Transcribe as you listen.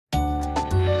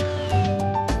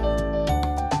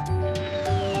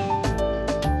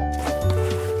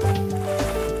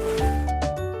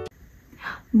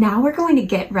Now we're going to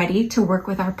get ready to work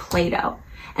with our Play-Doh.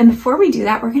 And before we do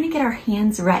that, we're going to get our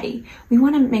hands ready. We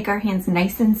want to make our hands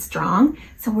nice and strong,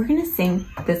 so we're going to sing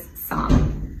this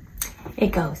song.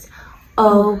 It goes,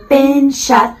 open,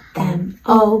 shut them,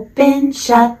 open,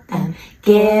 shut them,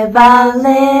 give a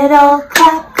little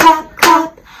clap, clap,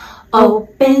 clap.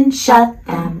 Open, shut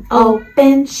them,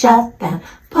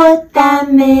 put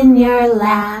them in your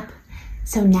lap.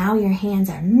 So now your hands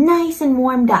are nice and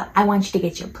warmed up. I want you to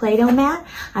get your Play-Doh mat.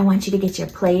 I want you to get your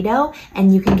Play-Doh,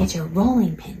 and you can get your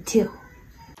rolling pin too.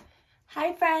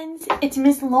 Hi friends, it's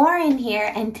Miss Lauren here,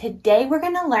 and today we're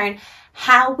gonna learn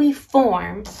how we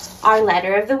form our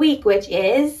letter of the week, which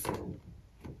is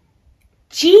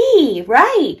G,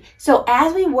 right? So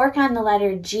as we work on the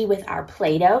letter G with our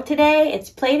Play-Doh today, it's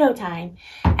Play-Doh time.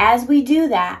 As we do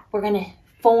that, we're gonna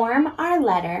form our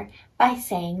letter by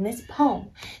saying this poem.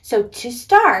 So to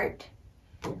start,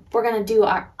 we're gonna do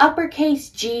our uppercase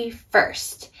G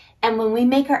first. And when we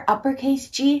make our uppercase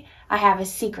G, I have a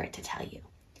secret to tell you.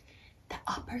 The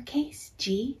uppercase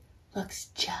G looks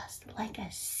just like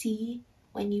a C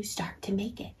when you start to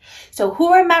make it. So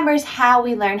who remembers how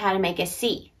we learned how to make a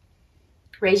C?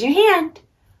 Raise your hand.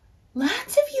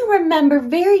 Lots of you remember,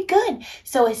 very good.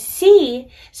 So a C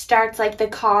starts like the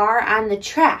car on the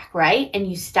track, right? And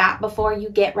you stop before you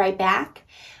get right back.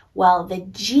 Well, the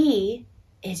G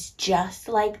is just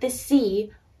like the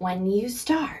C when you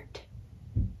start,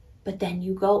 but then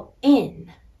you go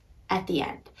in at the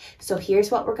end. So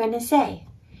here's what we're going to say.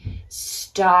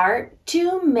 Start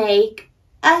to make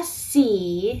a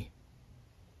C,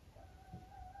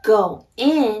 go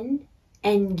in,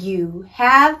 and you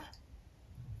have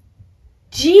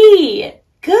G.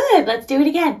 Good. Let's do it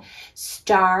again.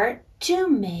 Start to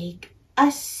make a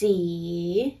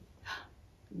C,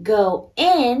 go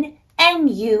in, and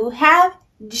you have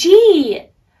G.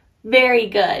 Very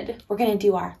good. We're going to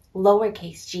do our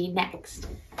lowercase g next.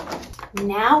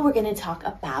 Now we're going to talk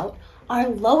about our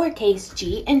lowercase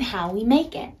g and how we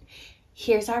make it.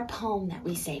 Here's our poem that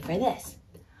we say for this.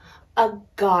 A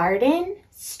garden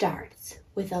starts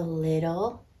with a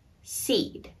little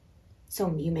seed.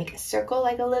 So you make a circle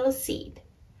like a little seed.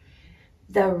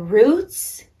 The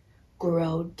roots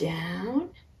grow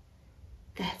down.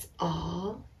 That's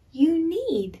all you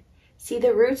need. See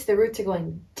the roots? The roots are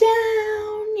going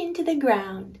down into the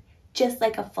ground, just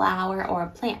like a flower or a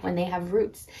plant when they have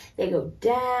roots. They go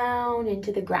down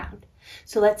into the ground.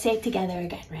 So let's say it together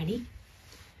again. Ready?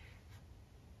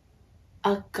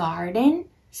 A garden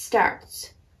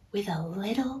starts with a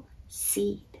little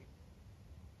seed.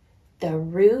 The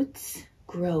roots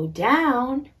grow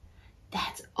down.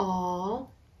 That's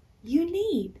all you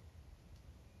need.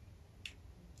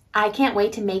 I can't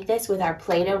wait to make this with our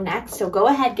Play-Doh next. So go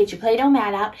ahead, get your Play-Doh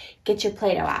mat out, get your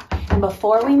Play-Doh out. And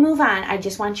before we move on, I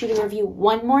just want you to review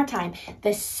one more time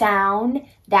the sound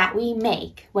that we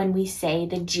make when we say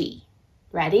the G.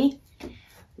 Ready?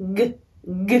 G,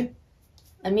 G.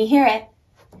 Let me hear it.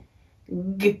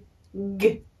 G,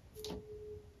 G.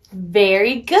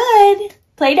 Very good.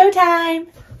 Play-Doh time.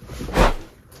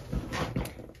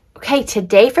 Okay,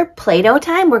 today for Play-Doh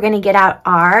time, we're going to get out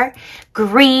our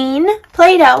green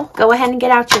Play-Doh. Go ahead and get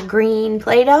out your green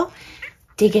Play-Doh.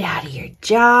 Dig it out of your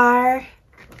jar.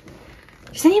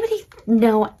 Does anybody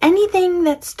know anything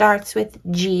that starts with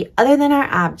G other than our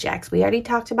objects? We already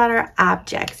talked about our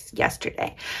objects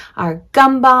yesterday. Our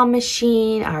gumball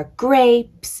machine, our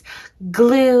grapes,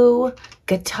 glue,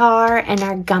 guitar, and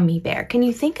our gummy bear. Can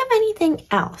you think of anything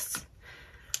else?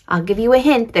 I'll give you a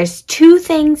hint. There's two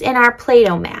things in our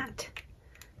Play-Doh mat.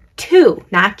 Two,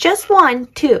 not just one,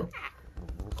 two.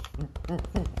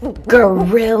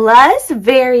 Gorillas,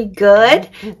 very good.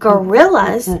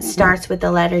 Gorillas starts with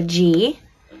the letter G.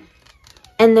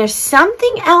 And there's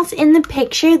something else in the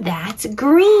picture that's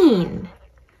green.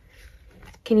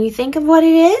 Can you think of what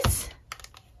it is?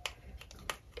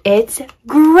 It's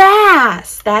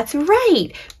grass. That's right.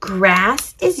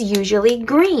 Grass is usually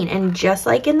green. And just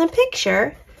like in the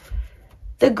picture,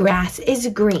 the grass is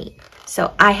green.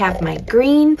 So I have my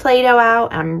green Play-Doh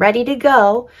out. I'm ready to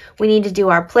go. We need to do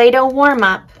our Play-Doh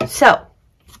warm-up. So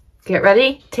get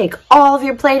ready. Take all of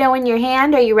your Play-Doh in your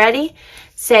hand. Are you ready?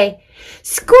 Say,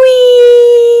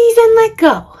 squeeze and let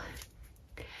go.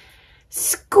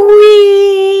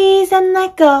 Squeeze and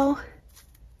let go.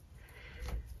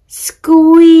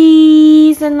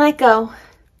 Squeeze and let go.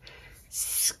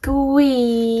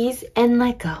 Squeeze and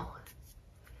let go.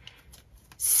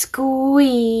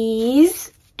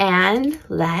 Squeeze and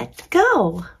let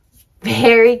go.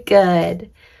 Very good.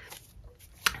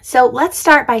 So let's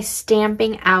start by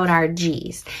stamping out our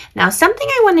G's. Now something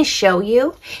I want to show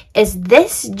you is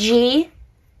this G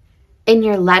in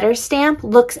your letter stamp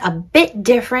looks a bit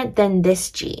different than this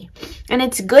G. And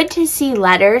it's good to see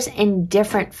letters in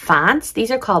different fonts. These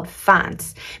are called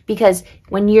fonts because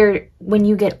when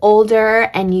you get older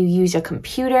and you use a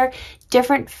computer,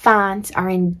 different fonts are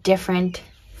in different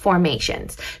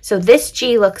formations. So this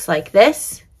G looks like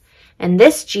this, and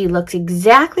this G looks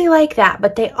exactly like that,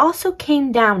 but they also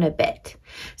came down a bit.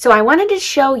 So I wanted to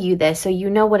show you this so you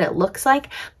know what it looks like,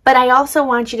 but I also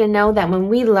want you to know that when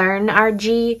we learn our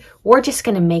G, we're just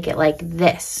going to make it like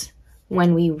this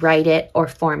when we write it or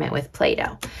form it with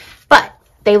Play-Doh. But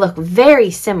they look very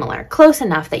similar, close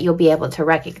enough that you'll be able to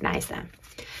recognize them.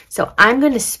 So I'm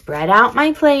going to spread out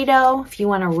my Play-Doh. If you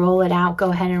want to roll it out,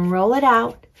 go ahead and roll it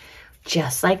out,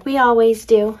 just like we always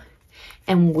do.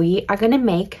 And we are going to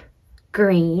make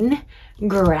green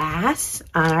grass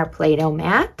on our Play-Doh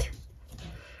mat.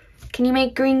 Can you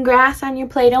make green grass on your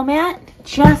Play-Doh mat?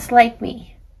 Just like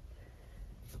me.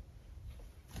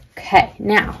 Okay,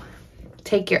 now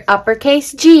take your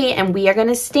uppercase G and we are going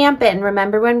to stamp it. And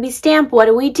remember, when we stamp, what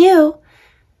do?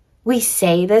 We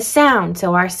say the sound.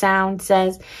 So our sound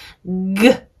says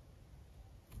G.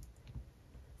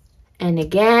 And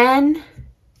again,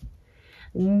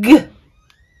 G.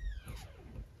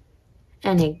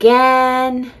 And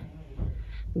again,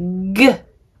 G.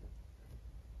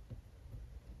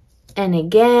 And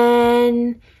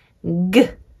again, G.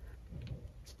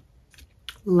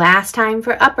 Last time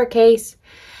for uppercase,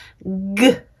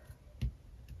 G.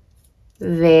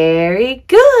 Very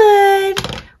good.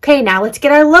 Okay, now let's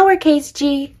get our lowercase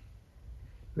G.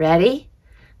 Ready?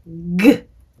 G.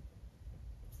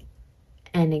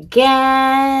 And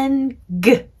again,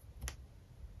 G.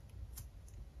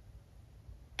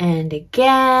 And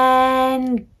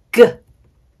again, G.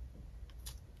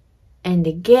 And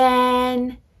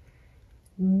again,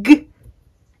 G.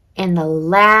 And the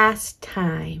last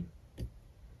time,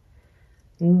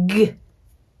 G.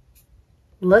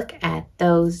 Look at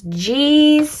those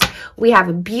G's. We have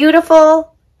a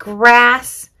beautiful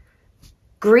grass,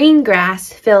 green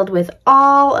grass filled with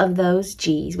all of those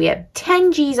G's. We have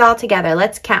 10 G's all together.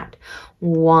 Let's count.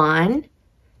 1,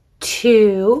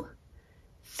 2,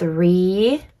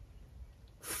 3,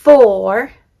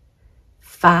 4,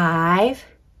 5,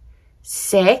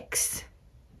 6,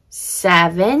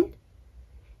 7,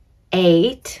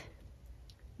 8,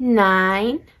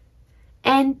 9,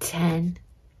 and 10.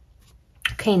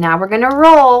 Okay, now we're going to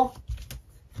roll.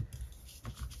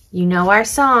 You know our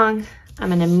song. I'm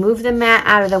going to move the mat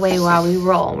out of the way while we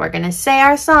roll. We're going to say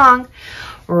our song.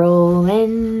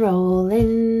 Rollin',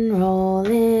 rollin',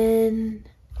 rollin'.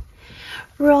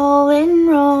 Rollin',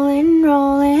 rollin',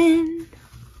 rollin'.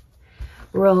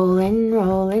 Rollin',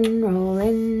 rollin',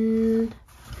 rollin'.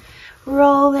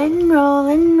 Rollin',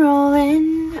 rollin',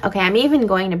 rollin'. Okay, I'm even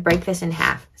going to break this in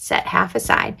half. Set half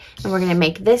aside. And we're going to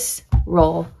make this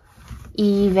roll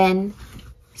even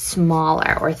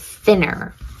smaller or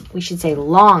thinner. We should say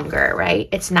longer, right?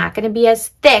 It's not going to be as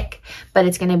thick, but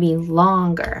it's going to be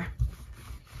longer.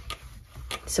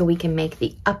 So we can make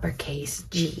the uppercase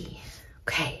G.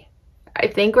 Okay, I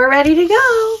think we're ready to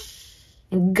go.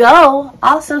 And go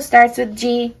also starts with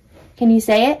G. Can you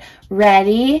say it?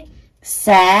 Ready,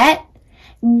 set,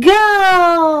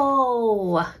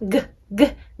 go. G,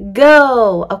 g,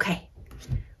 go. Okay,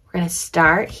 we're going to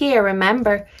start here.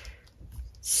 Remember,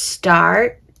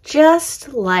 start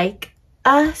just like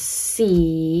a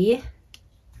C.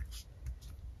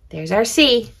 There's our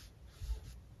C.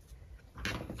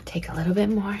 Take a little bit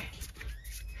more.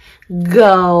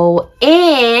 Go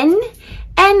in,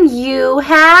 and you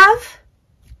have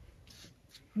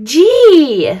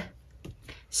G.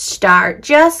 Start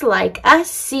just like a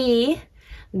C.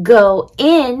 Go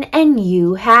in, and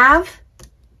you have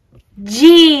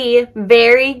G.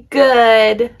 Very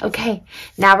good. Okay,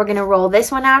 now we're going to roll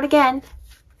this one out again.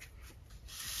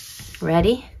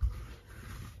 Ready?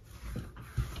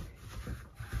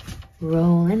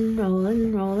 Rollin',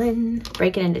 rollin', rollin'.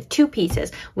 Break it into two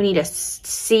pieces. We need a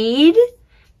seed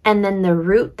and then the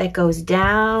root that goes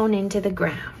down into the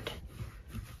ground.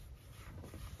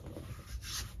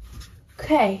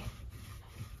 Okay.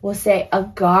 We'll say a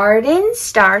garden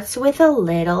starts with a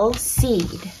little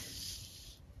seed.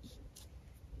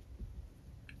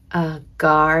 A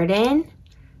garden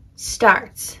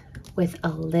starts with a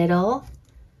little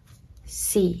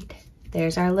seed.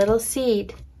 There's our little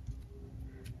seed.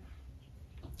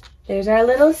 There's our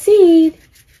little seed.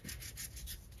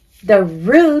 The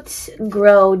roots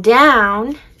grow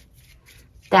down.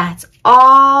 That's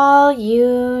all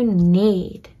you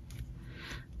need.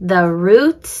 The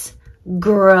roots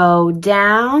grow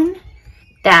down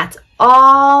That's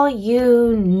all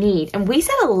you need. And we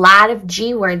said a lot of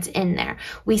G words in there.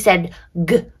 We said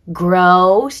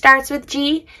grow starts with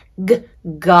G.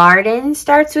 Garden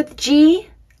starts with G.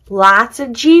 Lots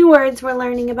of G words we're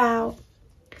learning about.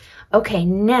 Okay,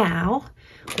 now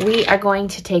we are going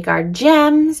to take our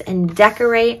gems and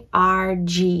decorate our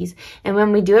G's. And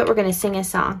when we do it, we're going to sing a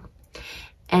song.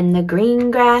 And the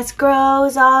green grass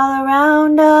grows all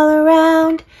around, all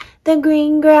around. The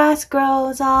green grass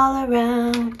grows all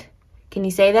around. Can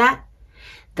you say that?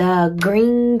 The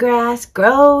green grass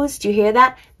grows. Do you hear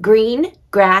that? Green,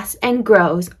 grass, and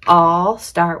grows all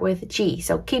start with G.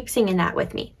 So keep singing that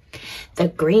with me. The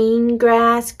green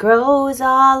grass grows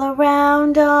all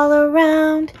around, all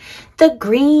around. The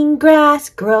green grass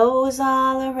grows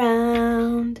all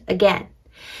around. Again.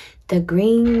 The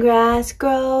green grass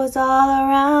grows all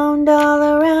around, all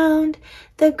around.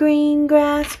 The green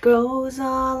grass grows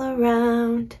all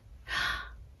around.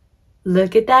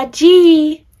 Look at that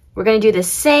G. We're going to do the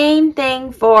same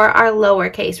thing for our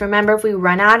lowercase. Remember, if we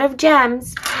run out of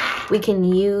gems, we can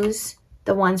use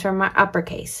the ones from our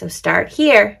uppercase. So start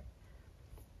here.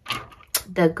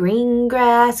 The green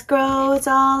grass grows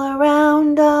all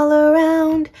around, all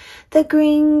around. The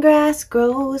green grass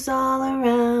grows all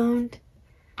around.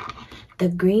 The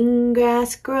green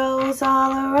grass grows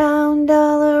all around,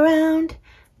 all around.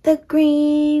 The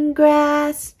green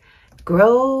grass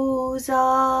grows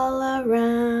all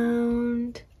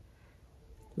around.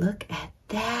 Look at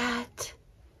that.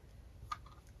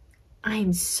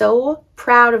 I'm so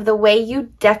proud of the way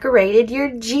you decorated your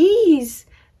G's.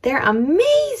 They're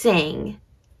amazing.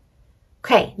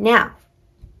 Okay, now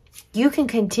you can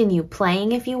continue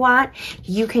playing if you want.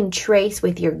 You can trace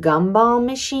with your gumball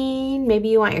machine. Maybe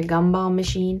you want your gumball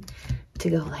machine to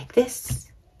go like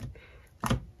this.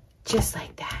 Just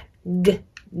like that. G,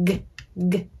 g,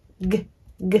 g, g,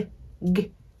 g,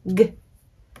 g, g.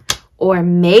 Or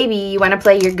maybe you want to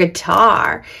play your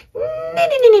guitar.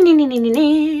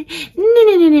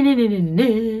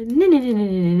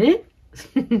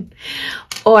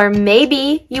 Or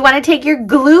maybe you want to take your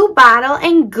glue bottle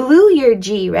and glue your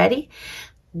G. Ready?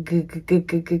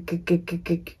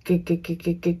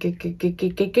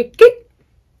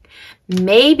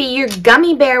 Maybe your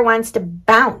gummy bear wants to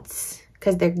bounce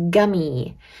because they're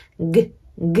gummy.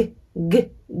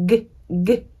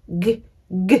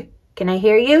 Can I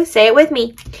hear you? Say it with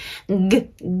me.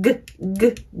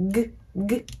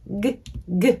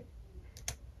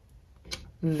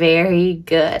 Very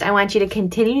good. I want you to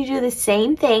continue to do the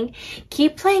same thing.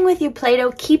 Keep playing with your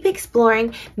Play-Doh. Keep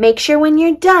exploring. Make sure when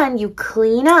you're done, you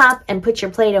clean up and put your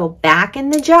Play-Doh back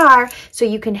in the jar so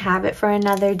you can have it for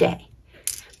another day.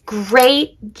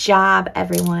 Great job,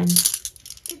 everyone. You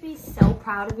should be so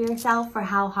proud of yourself for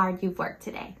how hard you've worked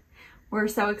today. We're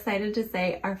so excited to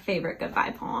say our favorite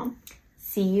goodbye poem.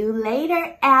 See you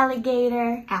later,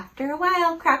 alligator. After a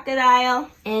while, crocodile.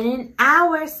 In an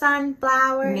hour,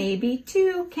 sunflower. Maybe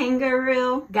two,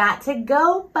 kangaroo. Got to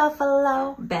go,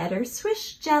 buffalo. Better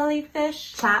swish,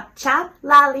 jellyfish. Chop, chop,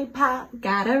 lollipop.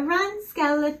 Gotta run,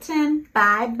 skeleton.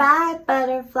 Bye-bye,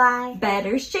 butterfly.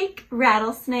 Better shake,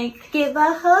 rattlesnake. Give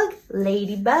a hug,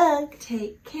 ladybug.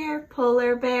 Take care,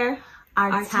 polar bear.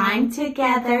 Our time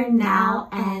together now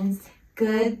ends.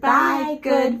 Goodbye,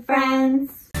 good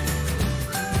friends.